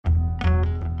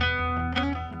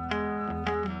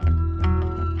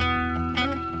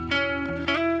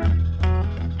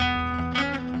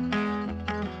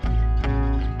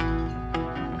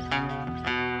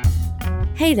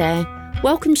Hey there,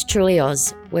 welcome to Truly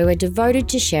Oz, where we're devoted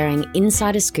to sharing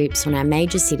insider scoops on our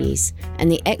major cities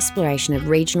and the exploration of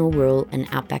regional, rural and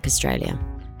outback Australia.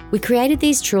 We created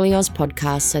these Truly Oz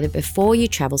podcasts so that before you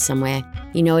travel somewhere,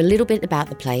 you know a little bit about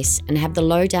the place and have the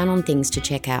lowdown on things to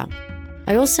check out.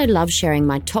 I also love sharing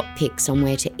my top picks on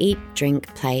where to eat,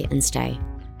 drink, play and stay.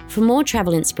 For more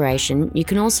travel inspiration, you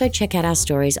can also check out our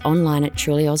stories online at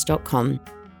trulyoz.com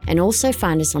and also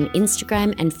find us on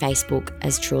Instagram and Facebook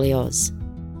as Truly Oz.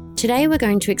 Today we're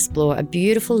going to explore a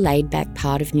beautiful laid-back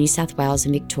part of New South Wales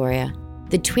and Victoria,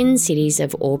 the twin cities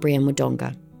of Albury and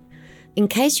Wodonga. In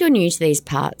case you're new to these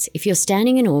parts, if you're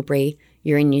standing in Albury,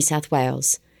 you're in New South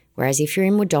Wales, whereas if you're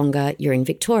in Wodonga, you're in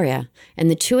Victoria, and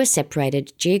the two are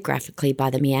separated geographically by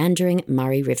the meandering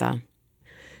Murray River.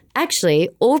 Actually,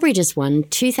 Albury just won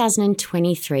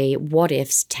 2023 What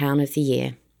If's Town of the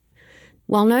Year.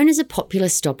 While known as a popular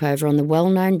stopover on the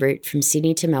well-known route from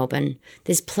Sydney to Melbourne,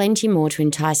 there's plenty more to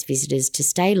entice visitors to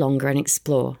stay longer and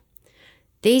explore.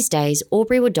 These days,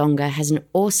 Albury-Wodonga has an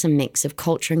awesome mix of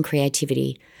culture and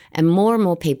creativity, and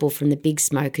more people from the Big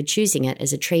Smoke are choosing it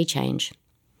as a tree change.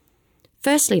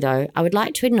 Firstly, though, I would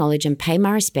like to acknowledge and pay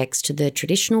my respects to the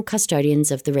traditional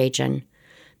custodians of the region,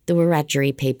 the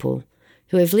Wiradjuri people,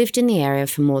 who have lived in the area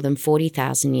for more than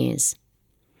 40,000 years.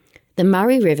 The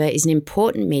Murray River is an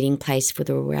important meeting place for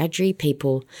the Wiradjuri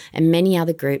people and many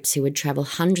other groups who would travel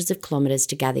hundreds of kilometres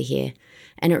to gather here,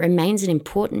 and it remains an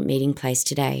important meeting place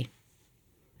today.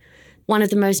 One of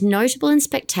the most notable and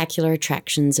spectacular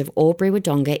attractions of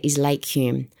Albury-Wodonga is Lake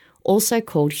Hume, also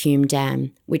called Hume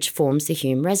Dam, which forms the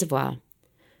Hume Reservoir.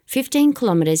 15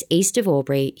 kilometres east of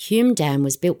Albury, Hume Dam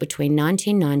was built between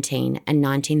 1919 and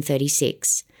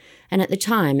 1936, and at the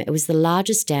time it was the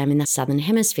largest dam in the Southern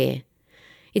Hemisphere.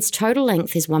 Its total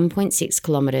length is 1.6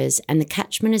 kilometres and the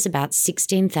catchment is about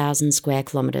 16,000 square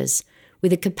kilometres,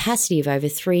 with a capacity of over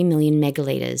 3 million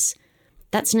megalitres.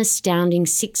 That's an astounding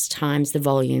 6 times the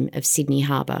volume of Sydney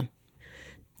Harbour.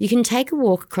 You can take a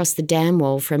walk across the dam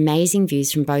wall for amazing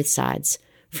views from both sides.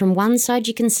 From one side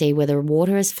you can see where the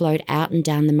water has flowed out and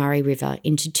down the Murray River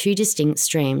into 2 distinct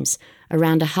streams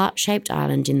around a heart-shaped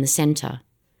island in the centre.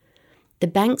 The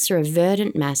banks are a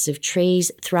verdant mass of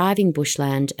trees, thriving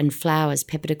bushland and flowers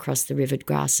peppered across the rivered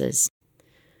grasses.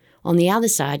 On the other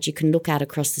side you can look out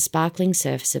across the sparkling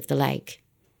surface of the lake.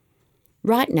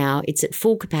 Right now it's at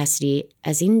full capacity,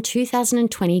 as in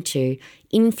 2022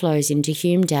 inflows into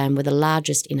Hume Dam were the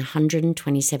largest in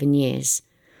 127 years.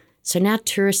 So now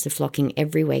tourists are flocking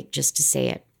every week just to see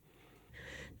it.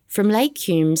 From Lake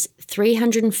Hume's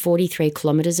 343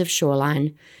 kilometres of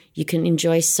shoreline, you can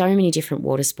enjoy so many different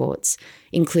water sports,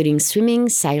 including swimming,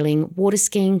 sailing, water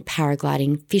skiing,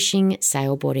 paragliding, fishing,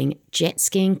 sailboarding, jet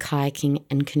skiing, kayaking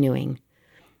and canoeing.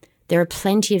 There are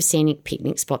plenty of scenic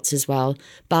picnic spots as well,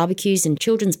 barbecues and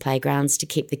children's playgrounds to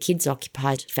keep the kids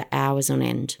occupied for hours on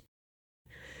end.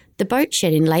 The boat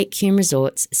shed in Lake Hume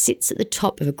Resorts sits at the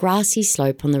top of a grassy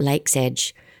slope on the lake's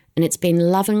edge, and it's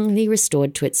been lovingly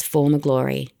restored to its former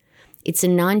glory. It's a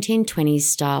 1920s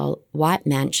style white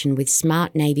mansion with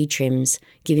smart navy trims,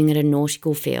 giving it a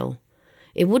nautical feel.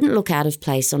 It wouldn't look out of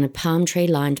place on a palm tree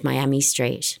lined Miami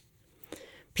street.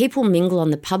 People mingle on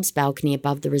the pub's balcony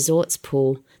above the resort's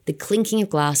pool, the clinking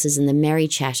of glasses and the merry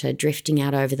chatter drifting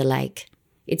out over the lake.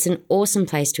 It's an awesome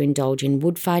place to indulge in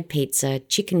wood-fired pizza,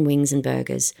 chicken wings and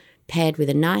burgers, paired with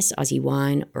a nice Aussie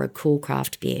wine or a cool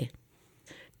craft beer.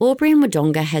 Albury and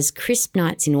Wodonga has crisp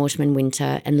nights in autumn and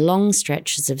winter and long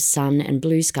stretches of sun and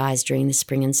blue skies during the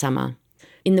spring and summer.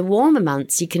 In the warmer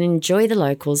months, you can enjoy the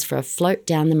locals for a float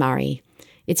down the Murray.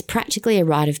 It's practically a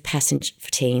rite of passage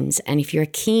for teens, and if you're a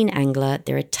keen angler,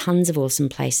 there are tons of awesome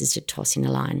places to toss in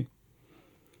a line.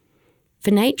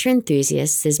 For nature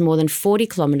enthusiasts, there's more than 40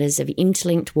 kilometres of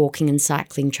interlinked walking and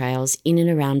cycling trails in and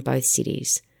around both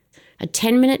cities. A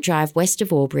 10-minute drive west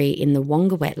of Albury in the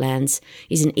Wonga wetlands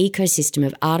is an ecosystem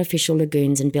of artificial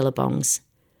lagoons and billabongs.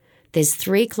 There's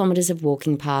 3 kilometres of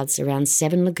walking paths around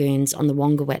 7 lagoons on the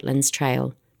Wonga Wetlands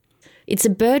Trail. It's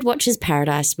a birdwatcher's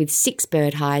paradise with 6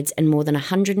 bird hides and more than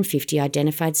 150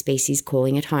 identified species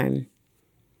calling it home.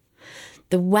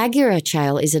 The Wagira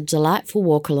Trail is a delightful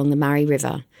walk along the Murray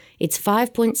River. It's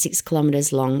 5.6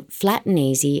 kilometres long, flat and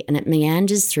easy, and it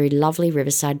meanders through lovely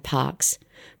riverside parks,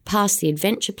 past the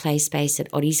adventure play space at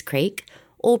Oddie's Creek,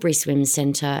 Albury Swim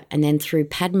Centre, and then through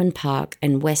Padman Park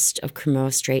and west of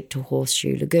Cremorne Street to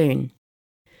Horseshoe Lagoon.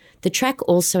 The track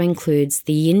also includes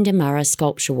the Yindamurra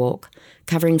Sculpture Walk,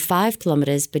 covering 5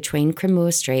 kilometres between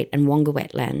Cremorne Street and Wonga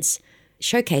Wetlands,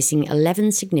 showcasing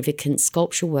 11 significant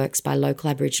sculpture works by local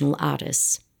Aboriginal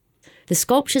artists. The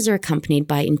sculptures are accompanied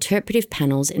by interpretive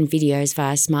panels and videos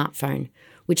via smartphone,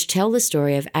 which tell the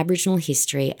story of Aboriginal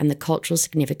history and the cultural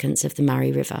significance of the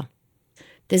Murray River.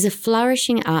 There's a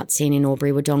flourishing art scene in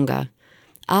Albury-Wodonga.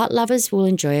 Art lovers will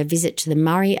enjoy a visit to the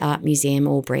Murray Art Museum,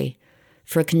 Albury,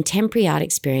 for a contemporary art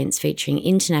experience featuring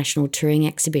international touring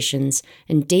exhibitions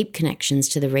and deep connections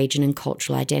to the region and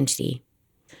cultural identity.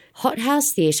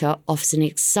 Hothouse Theatre offers an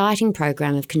exciting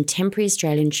program of contemporary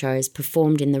Australian shows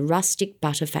performed in the rustic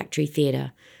Butter Factory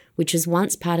Theatre, which was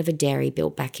once part of a dairy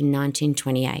built back in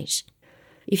 1928.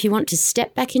 If you want to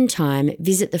step back in time,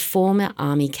 visit the former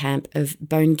army camp of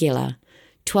Bongilla,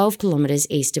 12 kilometres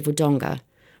east of Wodonga,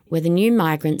 where the new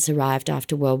migrants arrived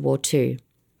after World War II.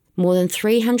 More than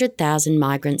 300,000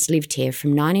 migrants lived here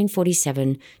from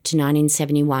 1947 to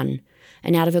 1971,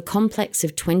 and out of a complex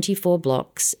of 24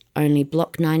 blocks, only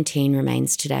Block 19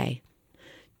 remains today.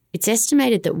 It's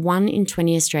estimated that 1 in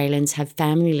 20 Australians have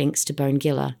family links to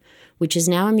Bongilla, which is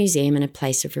now a museum and a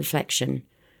place of reflection.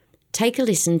 Take a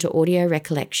listen to audio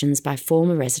recollections by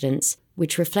former residents,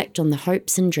 which reflect on the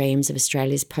hopes and dreams of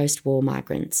Australia's post-war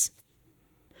migrants.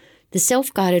 The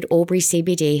self-guided Albury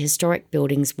CBD Historic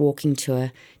Buildings walking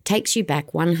tour takes you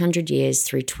back 100 years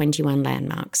through 21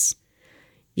 landmarks.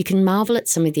 You can marvel at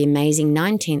some of the amazing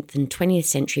 19th and 20th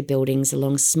century buildings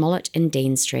along Smollett and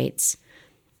Dean Streets.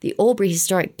 The Albury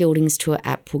Historic Buildings Tour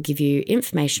app will give you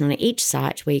information on each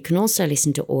site, where you can also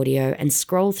listen to audio and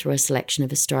scroll through a selection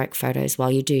of historic photos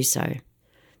while you do so.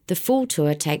 The full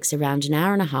tour takes around an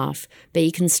hour and a half, but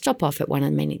you can stop off at one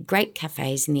of the many great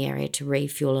cafes in the area to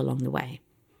refuel along the way.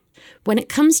 When it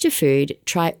comes to food,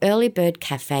 try Early Bird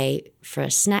Cafe for a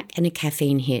snack and a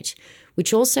caffeine hit,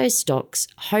 which also stocks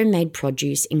homemade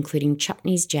produce including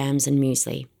chutneys, jams and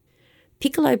muesli.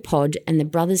 Piccolo Pod and the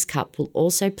Brothers Cup will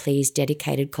also please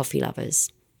dedicated coffee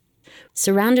lovers.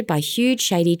 Surrounded by huge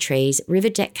shady trees, River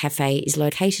Deck Cafe is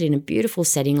located in a beautiful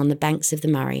setting on the banks of the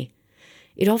Murray.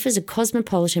 It offers a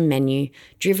cosmopolitan menu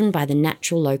driven by the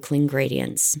natural local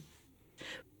ingredients.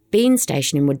 Bean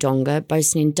Station in Wodonga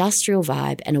boasts an industrial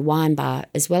vibe and a wine bar,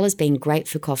 as well as being great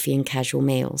for coffee and casual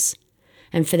meals.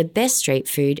 And for the best street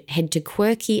food, head to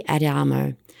Quirky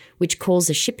Adamo, which calls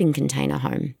a shipping container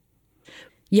home.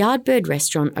 Yardbird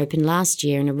Restaurant opened last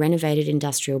year in a renovated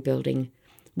industrial building,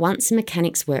 once a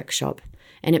mechanic's workshop,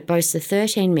 and it boasts a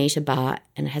 13-metre bar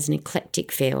and has an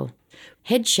eclectic feel.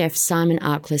 Head chef Simon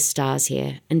Arkless stars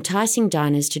here, enticing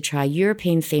diners to try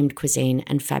European-themed cuisine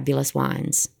and fabulous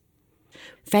wines.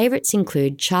 Favourites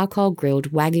include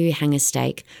charcoal-grilled Wagyu hanger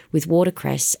steak with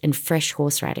watercress and fresh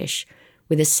horseradish,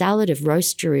 with a salad of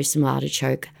roast Jerusalem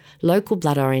artichoke, local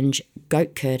blood orange,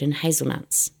 goat curd and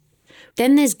hazelnuts.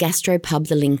 Then there's Gastropub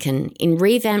The Lincoln, in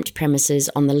revamped premises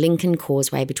on the Lincoln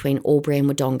Causeway between Albury and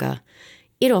Wodonga.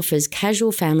 It offers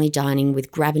casual family dining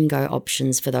with grab-and-go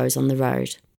options for those on the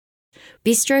road.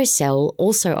 Bistro Cell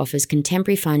also offers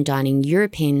contemporary fine dining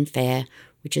European fare,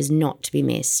 which is not to be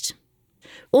missed.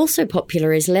 Also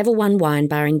popular is Level 1 Wine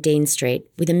Bar in Dean Street,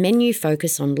 with a menu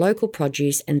focus on local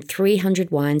produce and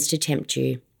 300 wines to tempt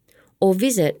you. Or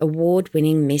visit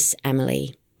award-winning Miss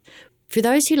Amelie. For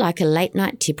those who like a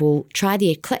late-night tipple, try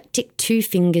the eclectic Two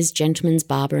Fingers Gentleman's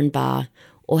Barber and Bar,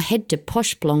 or head to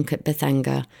Posh Blanc at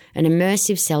Bethanga, an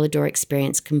immersive cellar door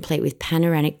experience complete with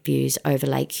panoramic views over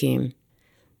Lake Hume.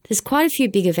 There's quite a few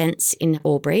big events in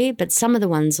Albury, but some of the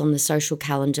ones on the social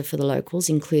calendar for the locals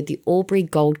include the Albury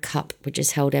Gold Cup, which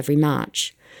is held every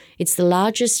March. It's the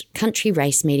largest country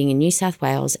race meeting in New South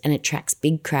Wales and attracts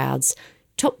big crowds,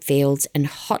 top fields and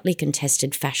hotly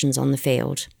contested fashions on the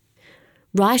field.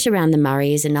 Right Around the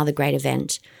Murray is another great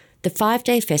event. The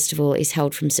 5-day festival is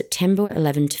held from September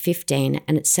 11 to 15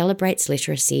 and it celebrates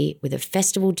literacy with a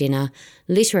festival dinner,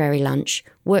 literary lunch,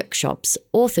 workshops,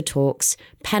 author talks,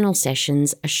 panel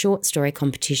sessions, a short story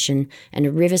competition and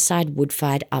a riverside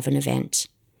wood-fired oven event.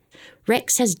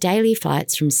 Rex has daily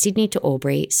flights from Sydney to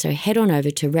Albury, so head on over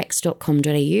to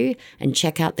rex.com.au and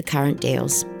check out the current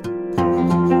deals.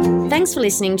 Thanks for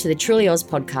listening to the Truly Oz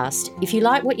podcast. If you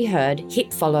like what you heard,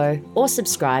 hit follow or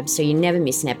subscribe so you never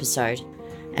miss an episode.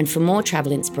 And for more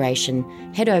travel inspiration,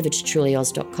 head over to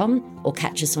trulyoz.com or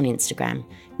catch us on Instagram.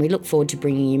 We look forward to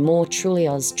bringing you more Truly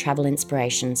Oz travel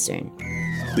inspiration soon.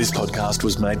 This podcast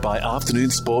was made by Afternoon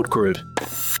Sport Group.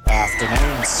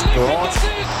 Afternoon Sport.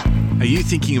 Are you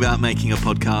thinking about making a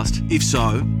podcast? If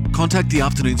so, contact the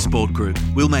Afternoon Sport Group.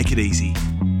 We'll make it easy.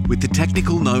 With the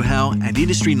technical know-how and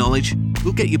industry knowledge,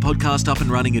 we'll get your podcast up and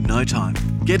running in no time.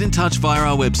 Get in touch via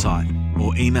our website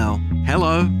or email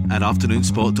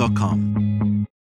hello@afternoonsport.com.